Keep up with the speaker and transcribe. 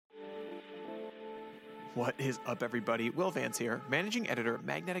What is up, everybody? Will Vance here, managing editor of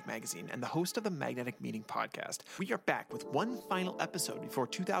Magnetic Magazine and the host of the Magnetic Meeting podcast. We are back with one final episode before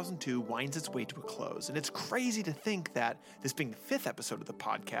 2002 winds its way to a close, and it's crazy to think that, this being the fifth episode of the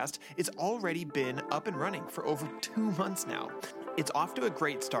podcast, it's already been up and running for over 2 months now. It's off to a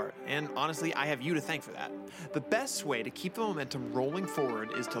great start, and honestly, I have you to thank for that. The best way to keep the momentum rolling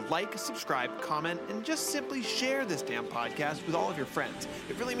forward is to like, subscribe, comment, and just simply share this damn podcast with all of your friends.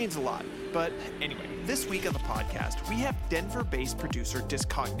 It really means a lot. But anyway, this week on the podcast, we have Denver-based producer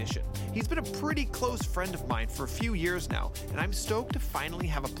Discognition. He's been a pretty close friend of mine for a few years now, and I'm stoked to finally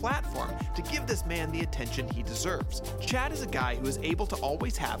have a platform to give this man the attention he deserves. Chad is a guy who is able to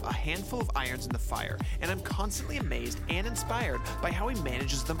always have a handful of irons in the fire, and I'm constantly amazed and inspired by how he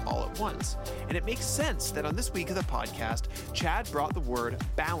manages them all at once. And it makes sense that on this week of the podcast, Chad brought the word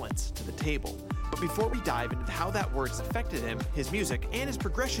balance to the table. But before we dive into how that word has affected him, his music, and his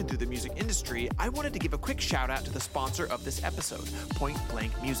progression through the music industry, I wanted to give a quick shout out to the sponsor of this episode, Point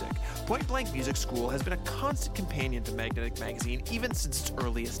Blank Music. Point Blank Music School has been a constant companion to Magnetic Magazine even since its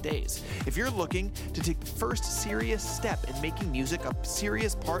earliest days. If you're looking to take the first serious step in making music a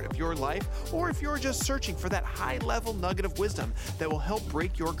serious part of your life, or if you're just searching for that high-level nugget of wisdom that will help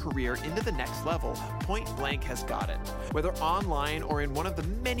break your career into the next level, Point Blank has got it. Whether online or in one of the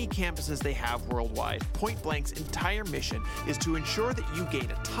many campuses they have worldwide, Point Blank's entire mission is to ensure that you gain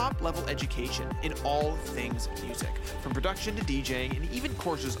a top-level education in all things music, from production to DJing and even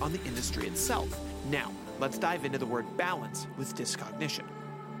courses on the industry itself. Now, let's dive into the word balance with Discognition.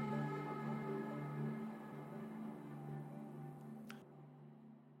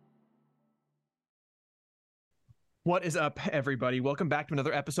 What is up, everybody? Welcome back to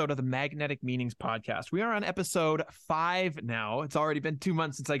another episode of the Magnetic Meetings podcast. We are on episode 5 now. It's already been 2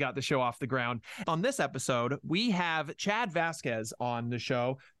 months since I got the show off the ground. On this episode, we have Chad Vasquez on the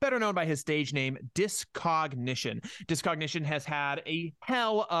show, better known by his stage name, Discognition. Discognition has had a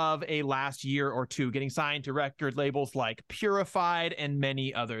hell of a last year or two, getting signed to record labels like Purified and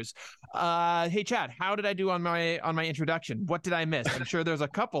many others. Hey, Chad, how did I do on my introduction? What did I miss? I'm sure there's a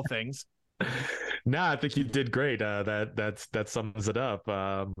couple things. No, I think you did great. That sums it up.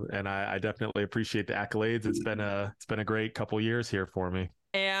 And I definitely appreciate the accolades. It's been a great couple years here for me.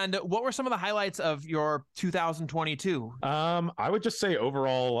 And what were some of the highlights of your 2022? I would just say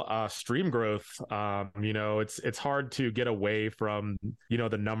overall stream growth. It's hard to get away from,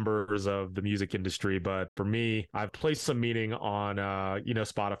 the numbers of the music industry. But for me, I've placed some meaning on,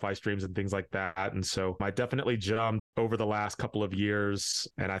 Spotify streams and things like that. And so I definitely jumped over the last couple of years.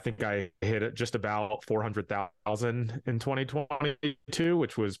 And I think I hit it just about 400,000 in 2022,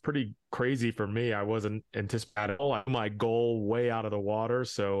 which was pretty crazy for me. I wasn't anticipating my goal way out of the water.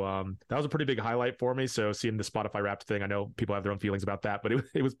 So that was a pretty big highlight for me. So seeing the Spotify Wrapped thing, I know people have their own feelings about that, but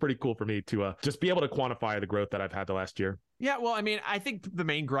it was pretty cool for me to just be able to quantify the growth that I've had the last year. Yeah, well, I mean, I think the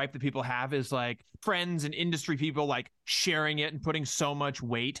main gripe that people have is like friends and industry people like sharing it and putting so much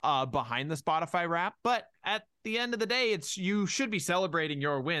weight behind the Spotify Wrapped. But at the end of the day, you should be celebrating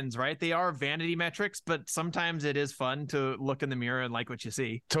your wins, right? They are vanity metrics, but sometimes it is fun to look in the mirror and like what you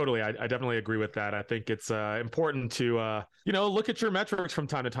see. Totally. I definitely agree with that. I think it's important to, look at your metrics from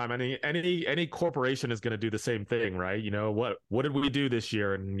time to time. Any corporation is going to do the same thing, right? What did we do this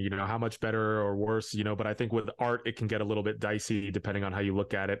year, and, how much better or worse, but I think with art, it can get a little bit dicey depending on how you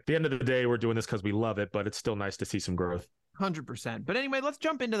look at it. At the end of the day, we're doing this because we love it, but it's still nice to see some growth. 100%. But anyway, let's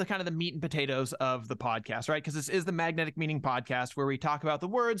jump into the kind of the meat and potatoes of the podcast, right? Because this is the Magnetic Meeting podcast where we talk about the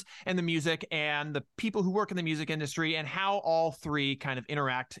words and the music and the people who work in the music industry and how all three kind of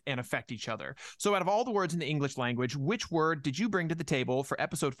interact and affect each other. So out of all the words in the English language, which word did you bring to the table for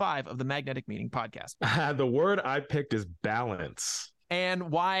episode 5 of the Magnetic Meeting podcast? The word I picked is balance.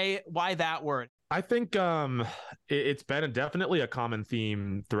 And why that word? I think it's been definitely a common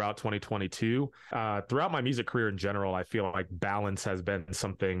theme throughout 2022. Throughout my music career in general, I feel like balance has been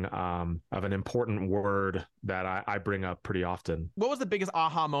something of an important word that I bring up pretty often. What was the biggest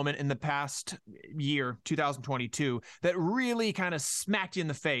aha moment in the past year, 2022, that really kind of smacked you in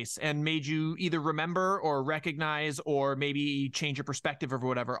the face and made you either remember or recognize or maybe change your perspective or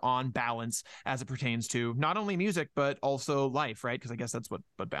whatever on balance as it pertains to not only music, but also life, right? Because I guess that's what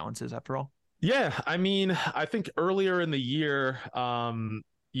balance is after all. Yeah, I think earlier in the year, I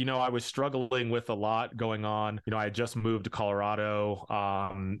was struggling with a lot going on. I had just moved to Colorado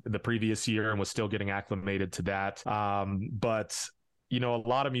the previous year and was still getting acclimated to that. But a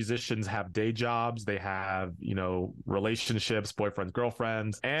lot of musicians have day jobs. They have, relationships, boyfriends,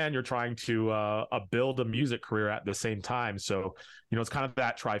 girlfriends, and you're trying to build a music career at the same time. So, it's kind of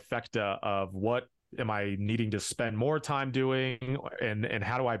that trifecta of what am I needing to spend more time doing, and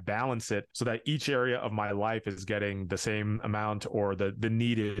how do I balance it so that each area of my life is getting the same amount or the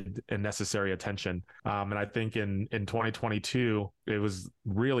needed and necessary attention. And I think in 2022, it was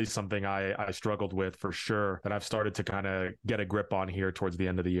really something I struggled with for sure, that I've started to kind of get a grip on here towards the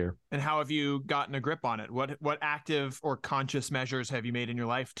end of the year. And how have you gotten a grip on it? What active or conscious measures have you made in your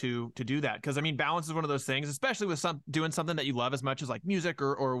life to do that? Because I mean, balance is one of those things, especially with doing something that you love as much as like music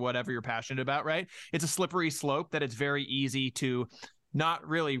or whatever you're passionate about, right? It's a slippery slope that it's very easy to not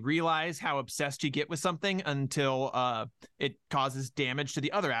really realize how obsessed you get with something until it causes damage to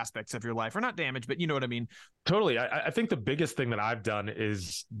the other aspects of your life, or not damage, but you know what I mean? Totally. I think the biggest thing that I've done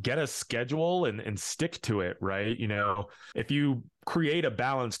is get a schedule and stick to it, right? You know, if you create a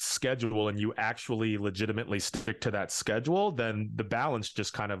balanced schedule and you actually legitimately stick to that schedule, then the balance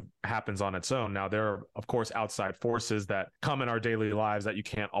just kind of happens on its own. Now, there are, of course, outside forces that come in our daily lives that you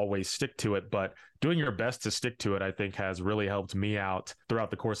can't always stick to it, but doing your best to stick to it, I think, has really helped me out throughout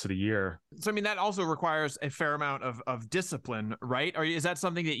the course of the year. So, I mean, that also requires a fair amount of discipline, right? Or is that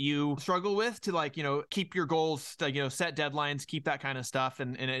something that you struggle with to, like, you know, keep your goals, you know, set deadlines, keep that kind of stuff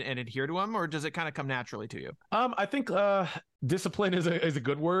and adhere to them? Or does it kind of come naturally to you? I think discipline is a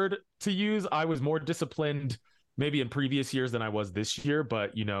good word to use. I was more disciplined maybe in previous years than I was this year,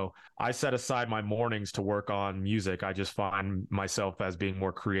 but you know, I set aside my mornings to work on music. I just find myself as being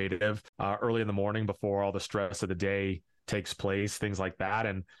more creative early in the morning before all the stress of the day takes place, things like that.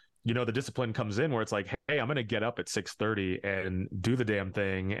 And you know, the discipline comes in where it's like, hey, I'm going to get up at 6:30 and do the damn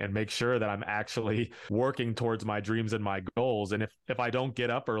thing and make sure that I'm actually working towards my dreams and my goals. And if I don't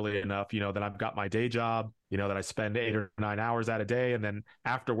get up early enough, you know, then I've got my day job, you know, that I spend 8 or 9 hours at a day. And then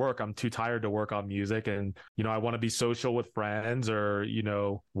after work, I'm too tired to work on music. And, you know, I want to be social with friends or, you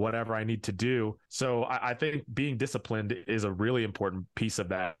know, whatever I need to do. So I think being disciplined is a really important piece of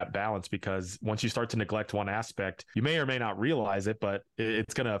that balance, because once you start to neglect one aspect, you may or may not realize it, but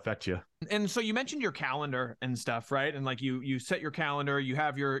it's going to affect you. And so you mentioned your calendar and stuff, right? And like you set your calendar, you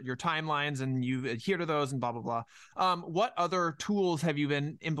have your timelines and you adhere to those and blah, blah, blah. What other tools have you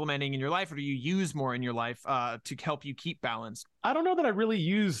been implementing in your life, or do you use more in your life to help you keep balance? I don't know that I really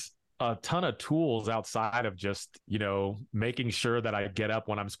use a ton of tools outside of just, you know, making sure that I get up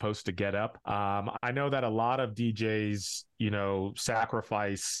when I'm supposed to get up. I know that a lot of DJs, you know,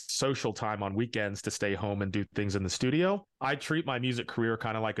 sacrifice social time on weekends to stay home and do things in the studio. I treat my music career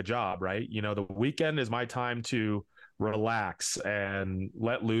kind of like a job, right? You know, the weekend is my time to relax and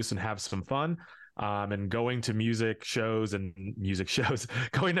let loose and have some fun. And going to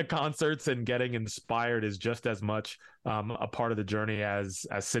going to concerts and getting inspired is just as much a part of the journey as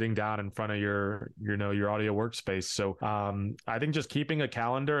sitting down in front of your audio workspace. So I think just keeping a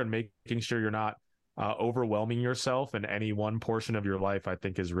calendar and making sure you're not overwhelming yourself in any one portion of your life, I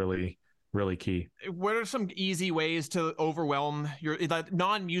think is really key. What are some easy ways to overwhelm your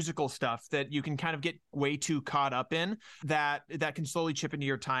non-musical stuff that you can kind of get way too caught up in that can slowly chip into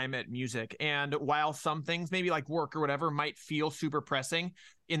your time at music? And while some things, maybe like work or whatever, might feel super pressing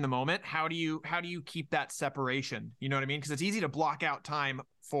in the moment, how do you keep that separation? You know what I mean? Because it's easy to block out time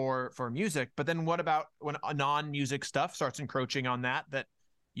for music, but then what about when a non-music stuff starts encroaching on that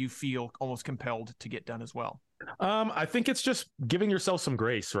you feel almost compelled to get done as well? I think it's just giving yourself some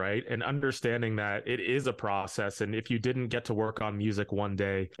grace, right? And understanding that it is a process. And if you didn't get to work on music one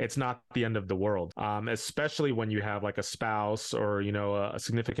day, it's not the end of the world. Especially when you have like a spouse or, you know, a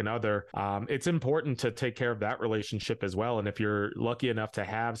significant other. It's important to take care of that relationship as well. And if you're lucky enough to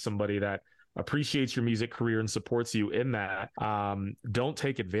have somebody that appreciates your music career and supports you in that, don't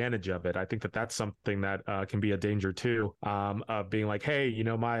take advantage of it. I think that that's something that can be a danger too, of being like, hey, you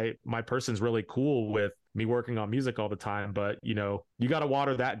know, my person's really cool with me working on music all the time, but you know, you got to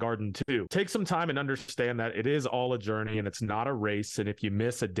water that garden too. Take some time and understand that it is all a journey and it's not a race. And if you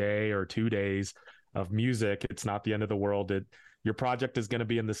miss a day or 2 days of music, it's not the end of the world. Your project is going to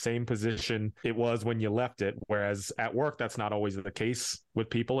be in the same position it was when you left it. Whereas at work, that's not always the case with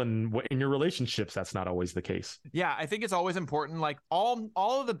people, and in your relationships, that's not always the case. Yeah, I think it's always important. Like all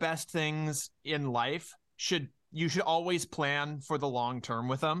of the best things in life you should always plan for the long term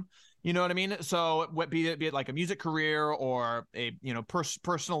with them. You know what I mean? So be it like a music career or a, you know,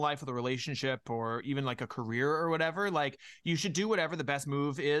 personal life with a relationship or even like a career or whatever, like you should do whatever the best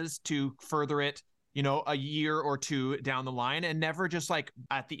move is to further it a year or two down the line, and never just like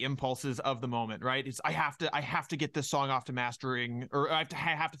at the impulses of the moment, right? It's I have to get this song off to mastering, or I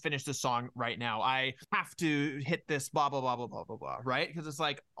have to finish this song right now. I have to hit this blah blah blah blah blah blah blah, right? Because it's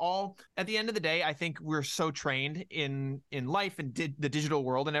like all at the end of the day, I think we're so trained in life and the digital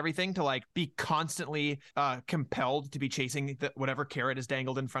world and everything to like be constantly compelled to be chasing whatever carrot is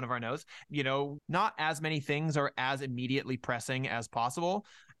dangled in front of our nose. Not as many things are as immediately pressing as possible,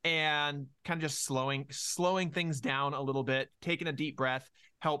 and kind of just slowing things down a little bit, taking a deep breath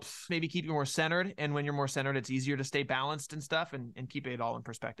helps maybe keep you more centered. And when you're more centered, it's easier to stay balanced and stuff and keep it all in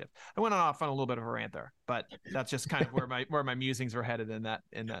perspective. I went off on a little bit of a rant there, but that's just kind of where my musings were headed in that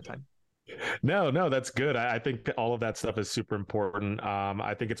time. No, that's good. I think all of that stuff is super important.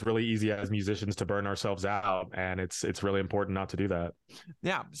 I think it's really easy as musicians to burn ourselves out, and it's really important not to do that.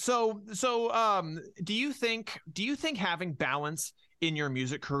 Yeah. So do you think having balance in your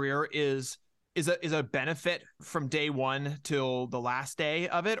music career is a benefit from day one till the last day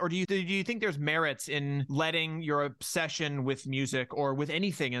of it? Or do you think there's merits in letting your obsession with music or with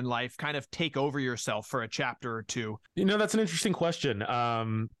anything in life kind of take over yourself for a chapter or two? That's an interesting question.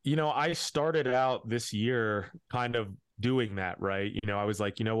 I started out this year kind of doing that, right? I was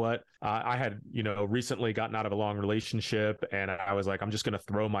like, you know what? I had, recently gotten out of a long relationship, and I was like, I'm just going to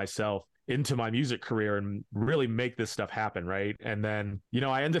throw myself into my music career and really make this stuff happen, right? And then,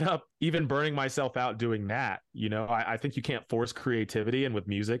 I ended up even burning myself out doing that. I think you can't force creativity, and with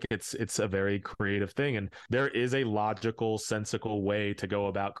music, it's a very creative thing, and there is a logical, sensical way to go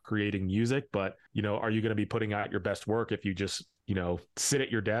about creating music. But are you going to be putting out your best work if you just sit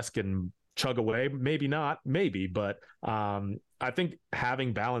at your desk and chug away? Maybe not, maybe, but I think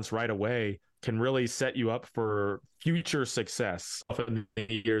having balance right away can really set you up for future success. Often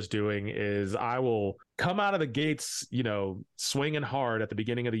the years doing is I will come out of the gates, swinging hard at the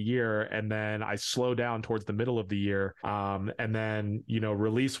beginning of the year, and then I slow down towards the middle of the year. And then,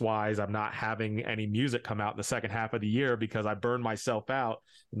 release wise, I'm not having any music come out in the second half of the year because I burned myself out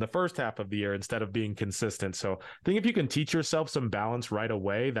in the first half of the year instead of being consistent. So I think if you can teach yourself some balance right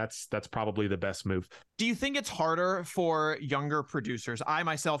away, that's probably the best move. Do you think it's harder for younger producers? I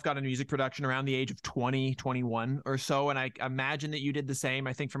myself got into music production around the age of 20, 21 or so, and I imagine that you did the same.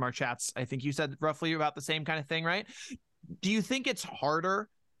 I think from our chats, I think you said roughly about the same kind of thing, right? Do you think it's harder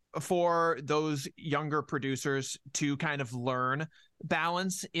for those younger producers to kind of learn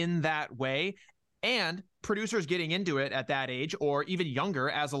balance in that way? And producers getting into it at that age, or even younger,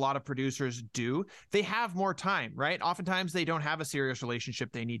 as a lot of producers do, they have more time, right? Oftentimes they don't have a serious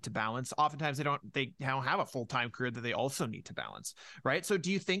relationship they need to balance. Oftentimes they don't have a full-time career that they also need to balance, right? So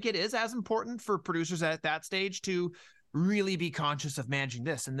do you think it is as important for producers at that stage to really be conscious of managing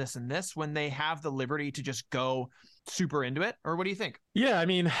this and this and this when they have the liberty to just go super into it? Or what do you think? Yeah, I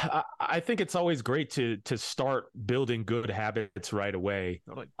mean, I think it's always great to start building good habits right away.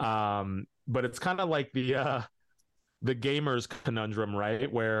 Totally. But it's kind of like the gamer's conundrum, right?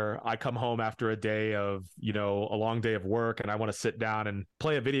 Where I come home after a day of, a long day of work, and I want to sit down and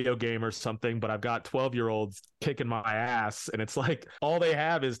play a video game or something, but I've got 12-year-olds kicking my ass, and it's like all they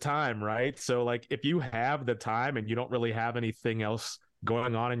have is time, right? So like if you have the time and you don't really have anything else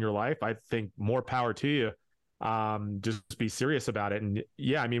going on in your life, I think more power to you. Just be serious about it. And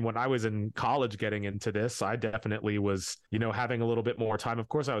yeah, I mean, when I was in college getting into this, I definitely was, having a little bit more time. Of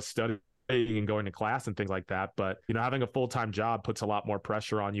course, I was studying and going to class and things like that, but having a full-time job puts a lot more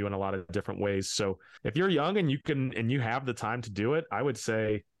pressure on you in a lot of different ways. So if you're young and you have the time to do it, I would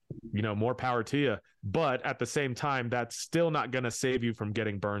say more power to you. But at the same time, that's still not going to save you from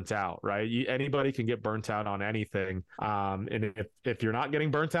getting burnt out, right? Anybody can get burnt out on anything. And if you're not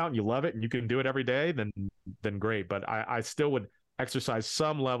getting burnt out and you love it and you can do it every day, then great. But I still would exercise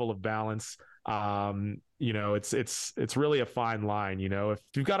some level of balance. It's really a fine line. If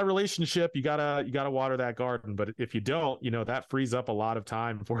you've got a relationship, you gotta water that garden. But if you don't, that frees up a lot of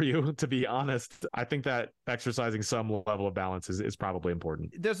time for you, to be honest. I think that exercising some level of balance is probably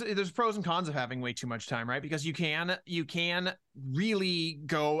important. There's pros and cons of having way too much time, right? Because you can really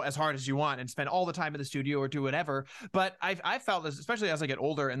go as hard as you want and spend all the time in the studio or do whatever. But I've felt this, especially as I get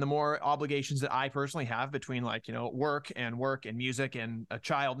older and the more obligations that I personally have between work and music and a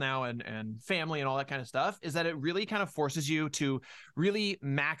child now and family and all that kind of stuff, is that it really kind of forces you to really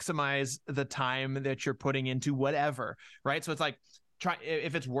maximize the time that you're putting into whatever, right? So it's like,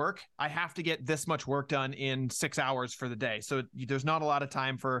 if it's work, I have to get this much work done in 6 hours for the day. So there's not a lot of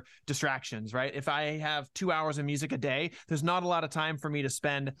time for distractions, right? If I have 2 hours of music a day, there's not a lot of time for me to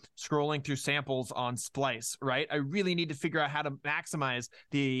spend scrolling through samples on Splice, right? I really need to figure out how to maximize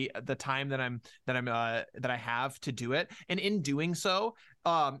the time that I have to do it. And in doing so,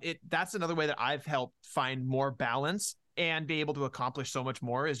 That's another way that I've helped find more balance and be able to accomplish so much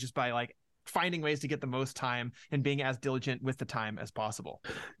more, is just by like finding ways to get the most time and being as diligent with the time as possible.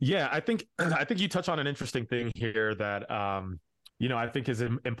 Yeah, I think you touch on an interesting thing here that I think is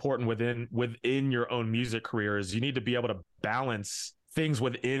important within your own music career, is you need to be able to balance things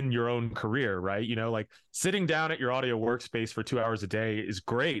within your own career, right? Like sitting down at your audio workspace for 2 hours a day is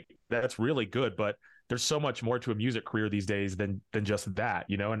great. That's really good, but there's so much more to a music career these days than just that,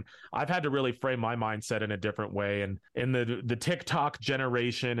 and I've had to really frame my mindset in a different way. And in the TikTok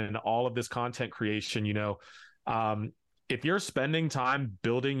generation and all of this content creation, if you're spending time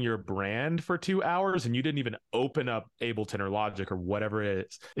building your brand for 2 hours and you didn't even open up Ableton or Logic or whatever it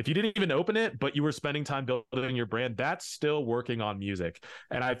is, if you didn't even open it, but you were spending time building your brand, that's still working on music.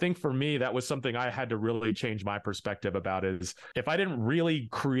 And I think for me, that was something I had to really change my perspective about, is if I didn't really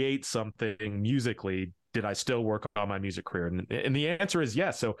create something musically, did I still work on my music career? And the answer is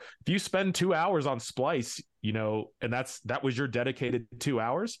yes. So if you spend 2 hours on Splice, and that was your dedicated 2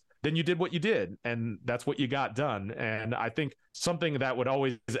 hours, then you did what you did, and that's what you got done. And I think something that would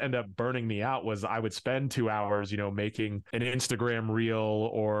always end up burning me out was I would spend 2 hours, making an Instagram reel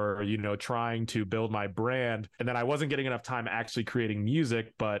or, trying to build my brand. And then I wasn't getting enough time actually creating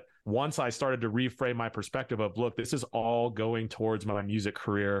music. But once I started to reframe my perspective of, look, this is all going towards my music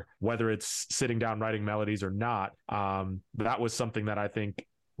career, whether it's sitting down writing melodies or not, that was something that I think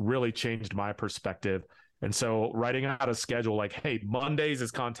really changed my perspective. And so writing out a schedule like, hey, Mondays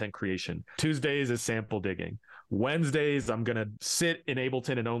is content creation, Tuesdays is sample digging, Wednesdays I'm going to sit in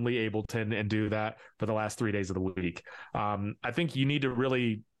Ableton and only Ableton and do that for the last 3 days of the week. I think you need to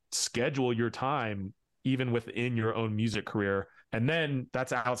really schedule your time even within your own music career. And then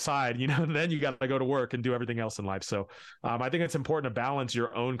that's outside, and then you got to go to work and do everything else in life. So I think it's important to balance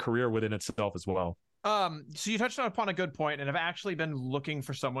your own career within itself as well. So you touched upon a good point, and I've actually been looking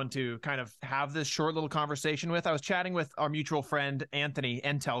for someone to kind of have this short little conversation with. I was chatting with our mutual friend, Anthony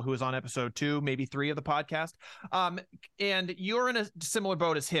Entel, who was on episode 2, maybe 3 of the podcast. And you're in a similar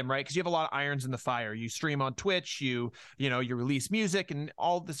boat as him, right? Because you have a lot of irons in the fire. You stream on Twitch, you release music and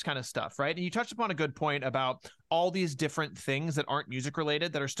all this kind of stuff, right? And you touched upon a good point about all these different things that aren't music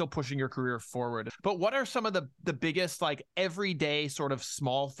related that are still pushing your career forward. But what are some of the biggest, like, everyday sort of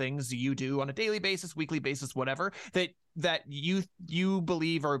small things you do on a daily basis, weekly basis, whatever, that you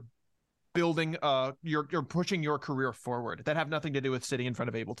believe are building you're pushing your career forward, that have nothing to do with sitting in front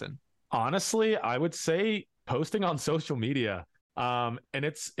of Ableton? Honestly, I would say posting on social media. And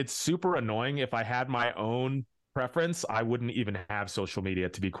it's super annoying. If I had my own preference, I wouldn't even have social media,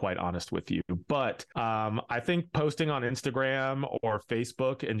 to be quite honest with you. But I think posting on Instagram or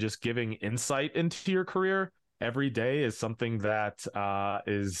Facebook and just giving insight into your career every day is something that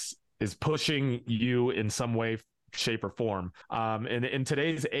is pushing you in some way, shape, or form. And in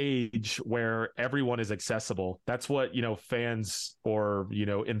today's age where everyone is accessible, that's what, fans or,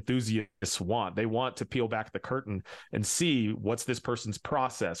 enthusiasts want. They want to peel back the curtain and see what's this person's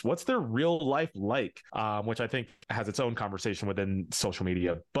process, what's their real life like, which I think has its own conversation within social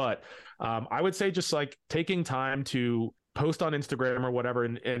media. But I would say just like taking time to post on Instagram or whatever.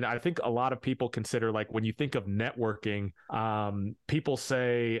 And I think a lot of people consider, like, when you think of networking, people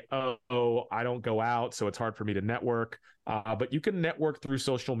say, oh, I don't go out, so it's hard for me to network. But you can network through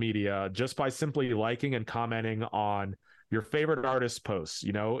social media just by simply liking and commenting on your favorite artist's posts.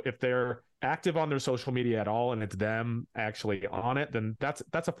 If they're active on their social media at all and it's them actually on it, then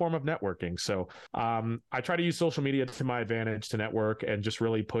that's a form of networking. So I try to use social media to my advantage to network and just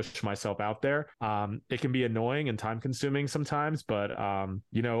really push myself out there. It can be annoying and time consuming sometimes, but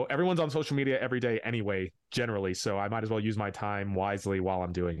everyone's on social media every day anyway, generally, so I might as well use my time wisely while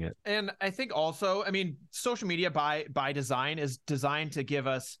I'm doing it. And I think also, social media by design is designed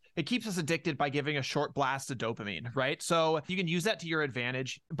to it keeps us addicted by giving a short blast of dopamine, right? So you can use that to your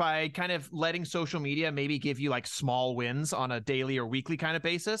advantage by kind of letting social media maybe give you like small wins on a daily or weekly kind of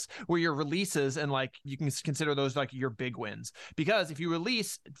basis, where your releases, and like you can consider those like your big wins. Because if you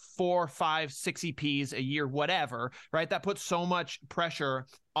release 4, 5, 6 EPs a year, whatever, right, that puts so much pressure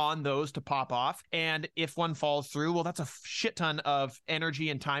on those to pop off. And if one falls through, well, that's a shit ton of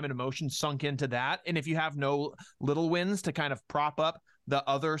energy and time and emotion sunk into that. And if you have no little wins to kind of prop up the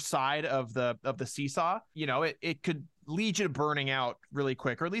other side of the seesaw, it could lead you to burning out really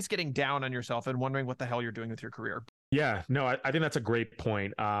quick, or at least getting down on yourself and wondering what the hell you're doing with your career. Yeah, no, I think that's a great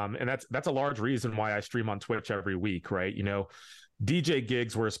point. And that's a large reason why I stream on Twitch every week, right? DJ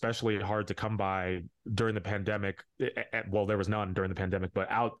gigs were especially hard to come by during the pandemic. Well, there was none during the pandemic, but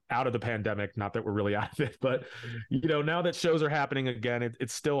out of the pandemic, not that we're really out of it, but now that shows are happening again,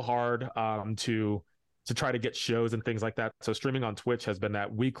 it's still hard to to try to get shows and things like that. So streaming on Twitch has been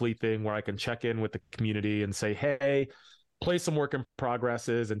that weekly thing where I can check in with the community and say, hey, play some work in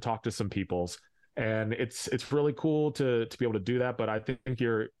progresses and talk to some peoples. And it's really cool to be able to do that. But I think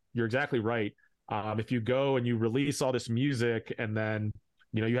you're exactly right. If you go and you release all this music and then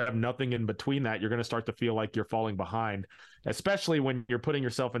you have nothing in between that, you're going to start to feel like you're falling behind, especially when you're putting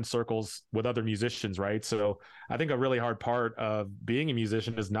yourself in circles with other musicians, right? So I think a really hard part of being a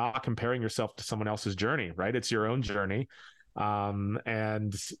musician is not comparing yourself to someone else's journey, right? It's your own journey.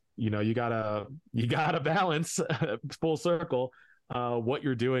 And you gotta balance full circle what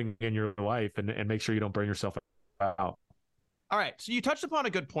you're doing in your life and make sure you don't burn yourself out. All right, so you touched upon a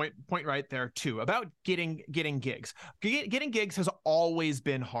good point right there too about getting gigs. Getting gigs has always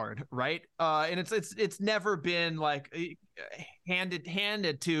been hard, right? And it's never been like handed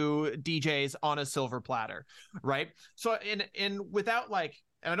to DJs on a silver platter, right? So and without like,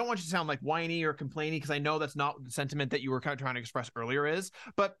 and I don't want you to sound like whiny or complaining, because I know that's not the sentiment that you were kind of trying to express earlier is,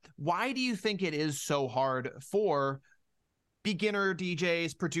 but why do you think it is so hard for beginner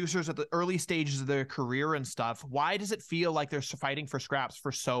DJs, producers at the early stages of their career and stuff? Why does it feel like they're fighting for scraps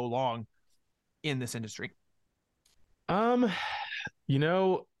for so long in this industry? It's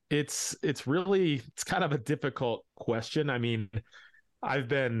kind of a difficult question. I mean, I've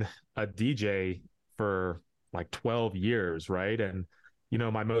been a DJ for like 12 years, right? And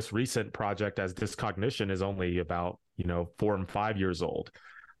my most recent project as Discognition is only about 4 and 5 years old.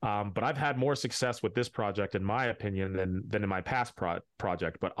 But I've had more success with this project, in my opinion, than in my past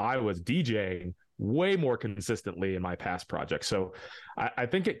project. But I was DJing way more consistently in my past project. So I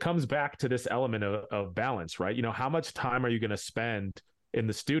think it comes back to this element of balance, right? How much time are you going to spend in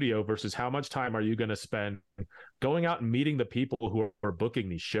the studio versus how much time are you going to spend going out and meeting the people who are booking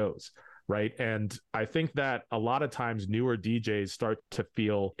these shows, right? And I think that a lot of times newer DJs start to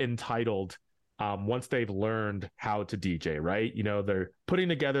feel entitled once they've learned how to DJ, right? They're putting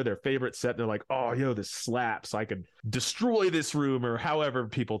together their favorite set. They're like, oh, this slaps. I could destroy this room, or however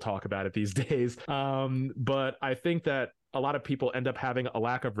people talk about it these days. But I think that a lot of people end up having a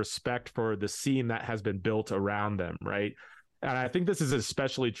lack of respect for the scene that has been built around them, right? And I think this is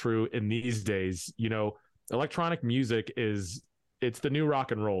especially true in these days. Electronic music it's the new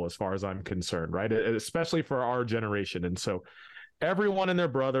rock and roll as far as I'm concerned, right? Especially for our generation. And so everyone and their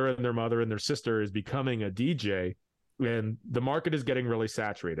brother and their mother and their sister is becoming a DJ, and the market is getting really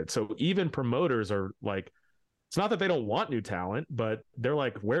saturated. So even promoters are like, it's not that they don't want new talent, but they're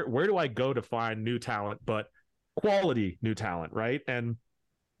like, where do I go to find new talent, but quality new talent, right? And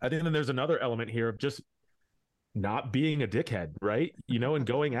I think then there's another element here of just not being a dickhead, right? And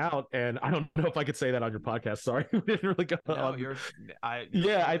going out, and I don't know if I could say that on your podcast. Sorry, we didn't really go on. I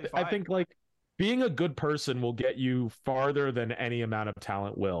think like being a good person will get you farther than any amount of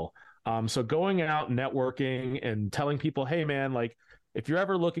talent will. So going out, networking, and telling people, hey man, like if you're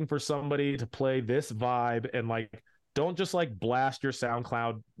ever looking for somebody to play this vibe, and like don't just like blast your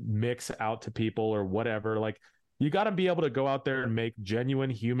SoundCloud mix out to people or whatever, like you got to be able to go out there and make genuine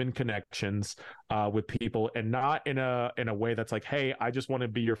human connections with people, and not in a way that's like, hey, I just want to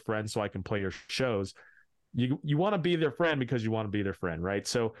be your friend so I can play your shows. You want to be their friend because you want to be their friend, right?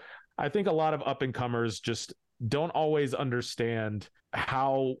 So I think a lot of up and comers just don't always understand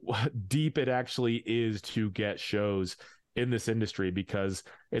how deep it actually is to get shows in this industry, because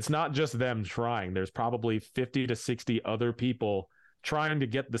it's not just them trying. There's probably 50 to 60 other people trying to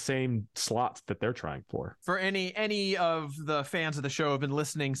get the same slots that they're trying for. For any of the fans of the show who have been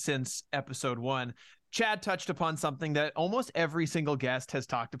listening since episode 1, Chad touched upon something that almost every single guest has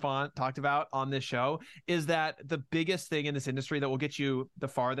talked about on this show, is that the biggest thing in this industry that will get you the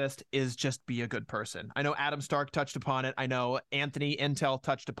farthest is just be a good person. I know Adam Stark touched upon it. I know Anthony Intel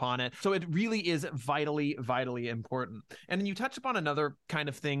touched upon it. So it really is vitally, vitally important. And then you touched upon another kind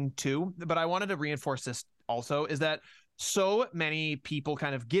of thing too, but I wanted to reinforce this also, is that so many people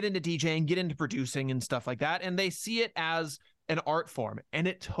kind of get into DJing, get into producing and stuff like that, and they see it as an art form, and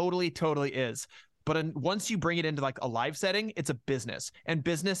it totally, totally is. But once you bring it into like a live setting, it's a business, and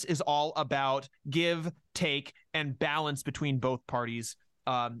business is all about give, take, and balance between both parties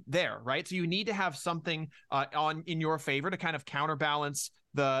there, right? So you need to have something in your favor to kind of counterbalance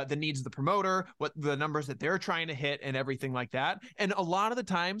the needs of the promoter, what the numbers that they're trying to hit, and everything like that. And a lot of the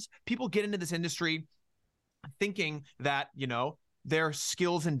times people get into this industry thinking that, their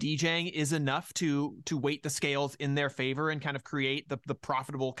skills in DJing is enough to weight the scales in their favor and kind of create the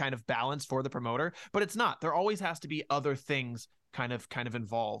profitable kind of balance for the promoter. But it's not. There always has to be other things kind of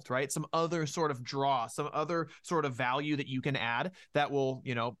involved, right? Some other sort of draw, some other sort of value that you can add that will,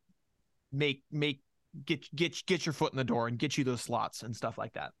 make get your foot in the door and get you those slots and stuff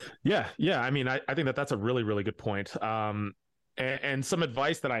like that. Yeah. I mean, I think that that's a really, really good point. And some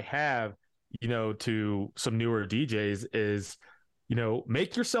advice that I have, to some newer DJs is,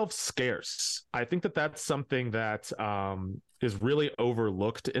 make yourself scarce. I think that that's something that is really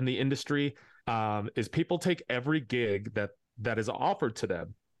overlooked in the industry. Is people take every gig that is offered to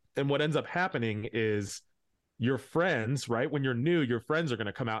them, and what ends up happening is your friends, right? When you're new, your friends are going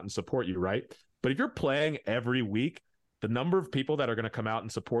to come out and support you, right? But if you're playing every week, the number of people that are going to come out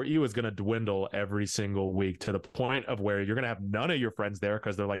and support you is going to dwindle every single week, to the point of where you're going to have none of your friends there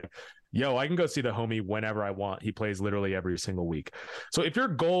because they're like, yo, I can go see the homie whenever I want. He plays literally every single week. So if your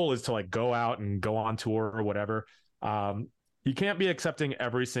goal is to like go out and go on tour or whatever, you can't be accepting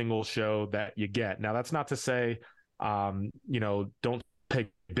every single show that you get. Now, that's not to say, don't take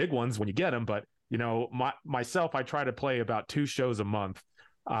big ones when you get them, but myself, I try to play about 2 shows a month.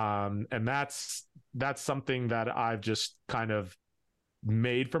 And that's something that I've just kind of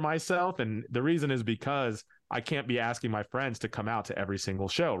made for myself. And the reason is because I can't be asking my friends to come out to every single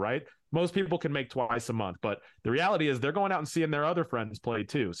show, right? Most people can make twice a month, but the reality is they're going out and seeing their other friends play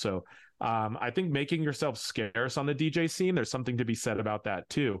too. So I think making yourself scarce on the DJ scene, there's something to be said about that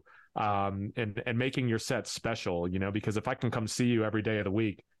too. And making your set special, because if I can come see you every day of the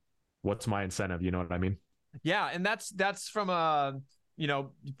week, what's my incentive? You know what I mean? Yeah. And that's from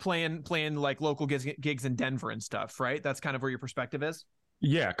playing like local gigs in Denver and stuff, right? That's kind of where your perspective is.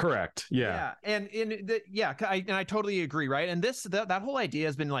 Yeah, correct. Yeah. I totally agree, right? And that whole idea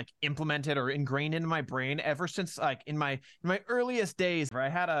has been like implemented or ingrained into my brain ever since like in my earliest days. Where I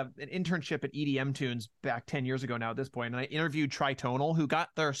had an internship at EDM Tunes back 10 years ago now at this point, and I interviewed Tritonal, who got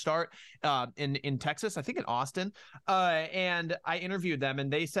their start in Texas, I think in Austin, and I interviewed them,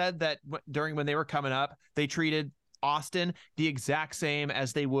 and they said that when they were coming up, they treated Austin the exact same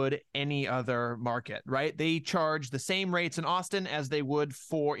as they would any other market, right? They charge the same rates in Austin as they would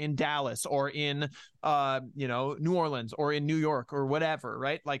in Dallas or in New Orleans or in New York or whatever,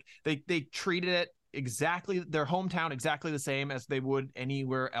 right? Like they treated it exactly, their hometown exactly the same as they would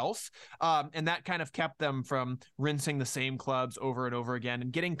anywhere else, and that kind of kept them from rinsing the same clubs over and over again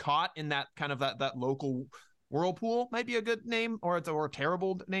and getting caught in that kind of that local whirlpool. Might be a good name, or a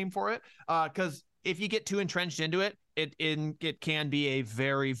terrible name for it, because if you get too entrenched into it, it can be a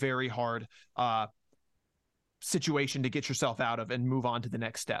very, very hard situation to get yourself out of and move on to the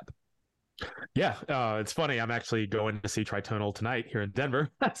next step. Yeah, it's funny. I'm actually going to see Tritonal tonight here in Denver.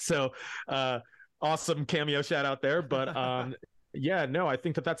 So awesome cameo shout out there. But yeah, no, I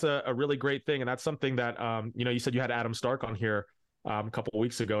think that that's a really great thing. And that's something that, you said you had Adam Stark on here a couple of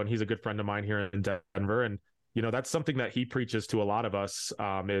weeks ago, and he's a good friend of mine here in Denver. And, that's something that he preaches to a lot of us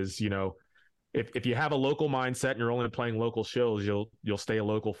is, if you have a local mindset and you're only playing local shows, you'll stay a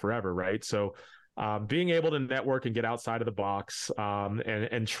local forever, right? So being able to network and get outside of the box,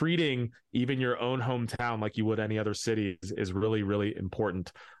 and treating even your own hometown like you would any other city is really, really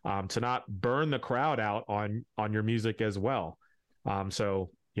important, to not burn the crowd out on your music as well. So,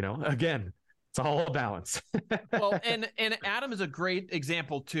 again, it's all a balance. Well, and Adam is a great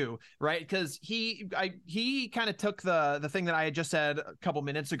example too, right? Because he kind of took the thing that I had just said a couple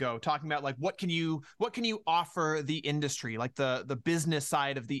minutes ago, talking about like what can you offer the industry, like the business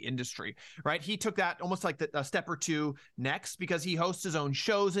side of the industry, right? He took that almost like a step or two next, because he hosts his own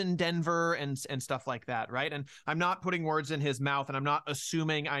shows in Denver and stuff like that, right? And I'm not putting words in his mouth, and I'm not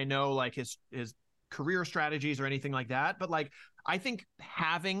assuming I know like his career strategies or anything like that, but like I think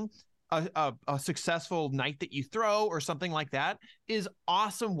having a successful night that you throw or something like that is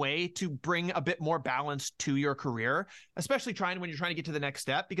awesome way to bring a bit more balance to your career, especially when you're trying to get to the next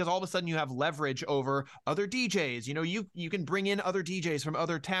step, because all of a sudden you have leverage over other DJs. You can bring in other DJs from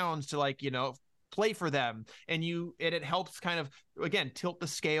other towns to play for them, and it helps kind of, again, tilt the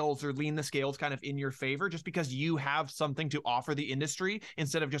scales or lean the scales kind of in your favor, just because you have something to offer the industry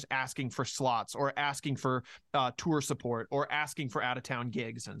instead of just asking for slots or asking for tour support or asking for out-of-town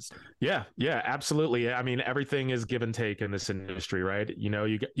gigs and stuff. Yeah, absolutely. I mean, everything is give and take in this industry, right?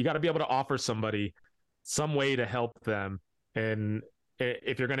 You got to be able to offer somebody some way to help them, and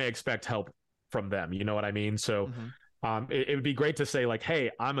if you're going to expect help from them, you know what I mean? So it would be great to say like, hey,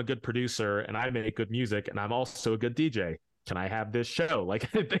 I'm a good producer and I make good music and I'm also a good DJ. Can I have this show? Like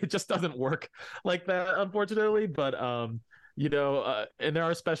it just doesn't work like that, unfortunately. But, and there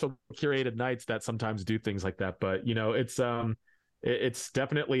are special curated nights that sometimes do things like that. But, it's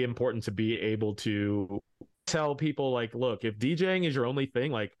definitely important to be able to tell people like, look, if DJing is your only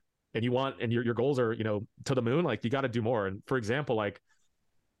thing, like, and you want, and your goals are, to the moon, like you got to do more. And for example, like,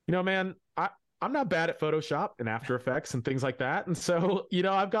 man, I'm not bad at Photoshop and After Effects and things like that. And so,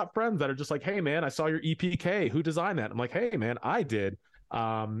 I've got friends that are just like, hey, man, I saw your EPK. Who designed that? I'm like, hey, man, I did.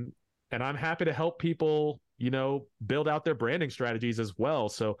 And I'm happy to help people, build out their branding strategies as well.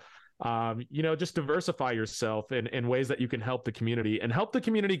 So, just diversify yourself in ways that you can help the community, and help the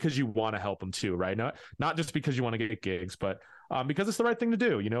community because you want to help them too, right? Not just because you want to get gigs, but because it's the right thing to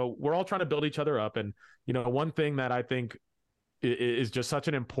do. We're all trying to build each other up. And, one thing that I think is just such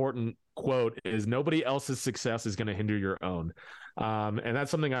an important quote is nobody else's success is going to hinder your own. And that's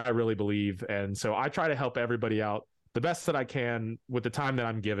something I really believe. And so I try to help everybody out the best that I can with the time that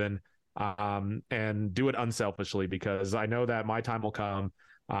I'm given, and do it unselfishly, because I know that my time will come.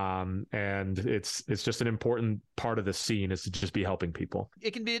 And it's just an important part of the scene, is to just be helping people.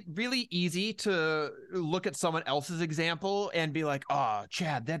 It can be really easy to look at someone else's example and be like, oh,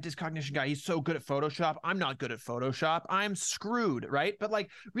 Chad, that Discognition guy, he's so good at Photoshop. I'm not good at Photoshop. I'm screwed, right? But like,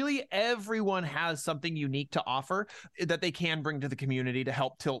 really, everyone has something unique to offer that they can bring to the community to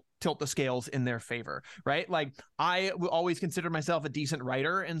help tilt the scales in their favor, right? Like, I always considered myself a decent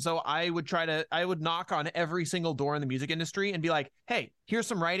writer. And so I would knock on every single door in the music industry and be like, hey, here's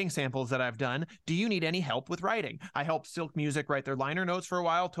some writing samples that I've done. Do you need any help with writing? I helped Silk Music write their liner notes for a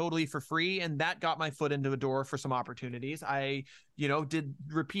while, totally for free. And that got my foot into a door for some opportunities. I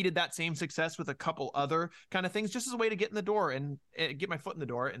repeated that same success with a couple other kind of things, just as a way to get in the door and get my foot in the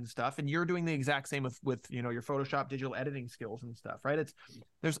door and stuff. And you're doing the exact same with your Photoshop digital editing skills and stuff, right?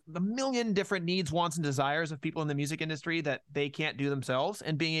 There's a million different needs, wants, and desires of people in the music industry that they can't do themselves,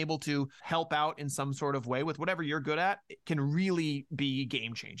 and being able to help out in some sort of way with whatever you're good at, it can really be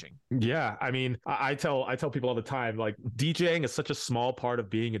game changing. Yeah. I mean, I tell people all the time, like, DJing is such a small part of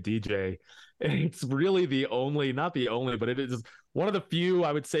being a DJ. It's really not the only, but it is one of the few,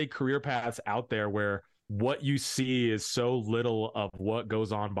 I would say, career paths out there where what you see is so little of what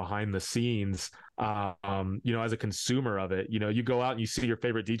goes on behind the scenes. As a consumer of it, you go out and you see your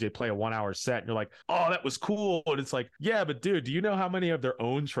favorite DJ play a 1 hour set and you're like, oh, that was cool. And it's like, yeah, but dude, do you know how many of their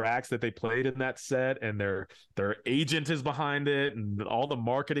own tracks that they played in that set, and their agent is behind it, and all the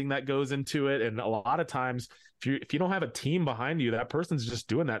marketing that goes into it? And a lot of times, if you don't have a team behind you, that person's just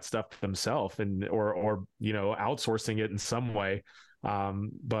doing that stuff themselves, and or outsourcing it in some way.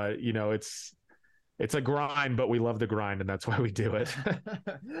 But it's a grind, but we love the grind, and that's why we do it.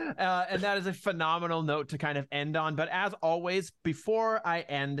 And that is a phenomenal note to kind of end on. But as always, before I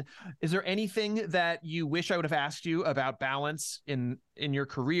end, is there anything that you wish I would have asked you about balance in your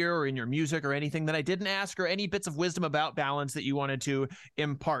career or in your music, or anything that I didn't ask, or any bits of wisdom about balance that you wanted to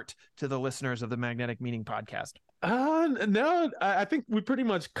impart to the listeners of the Magnetic Meaning podcast? No, I think we pretty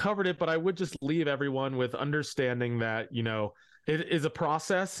much covered it, but I would just leave everyone with understanding that, it is a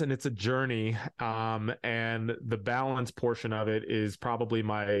process and it's a journey. And the balance portion of it is probably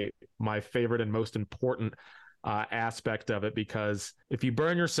my favorite and most important aspect of it, because if you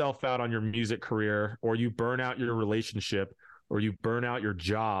burn yourself out on your music career, or you burn out your relationship, or you burn out your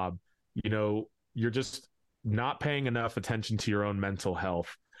job, you're just not paying enough attention to your own mental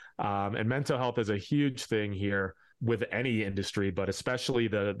health. And mental health is a huge thing here with any industry, but especially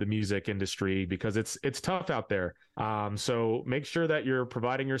the music industry, because it's tough out there. So make sure that you're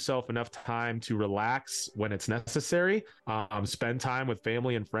providing yourself enough time to relax when it's necessary. Spend time with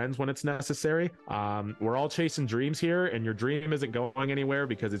family and friends when it's necessary. We're all chasing dreams here, and your dream isn't going anywhere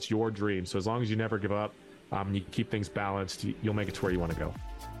because it's your dream. So as long as you never give up, you keep things balanced, you'll make it to where you want to go.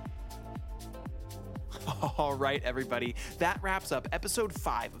 All right, everybody. That wraps up episode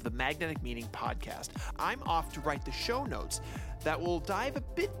 5 of the Magnetic Meaning podcast. I'm off to write the show notes that will dive a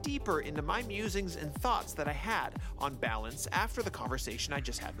bit deeper into my musings and thoughts that I had on balance after the conversation I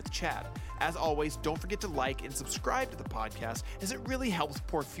just had with Chad. As always, don't forget to like and subscribe to the podcast, as it really helps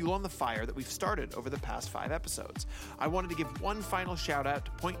pour fuel on the fire that we've started over the past 5 episodes. I wanted to give one final shout out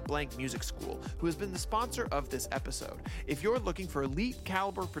to Point Blank Music School, who has been the sponsor of this episode. If you're looking for elite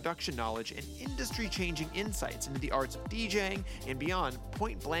caliber production knowledge and industry-changing insights into the arts of DJing and beyond,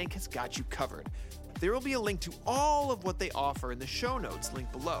 Point Blank has got you covered. There will be a link to all of what they offer in the show notes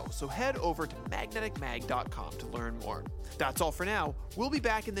linked below, so head over to magneticmag.com to learn more. That's all for now. We'll be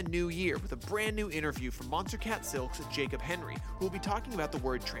back in the new year with a brand new interview from Monster Cat Silk's Jacob Henry, who will be talking about the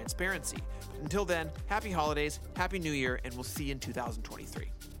word transparency. Until then, happy holidays, happy new year, and we'll see you in 2023.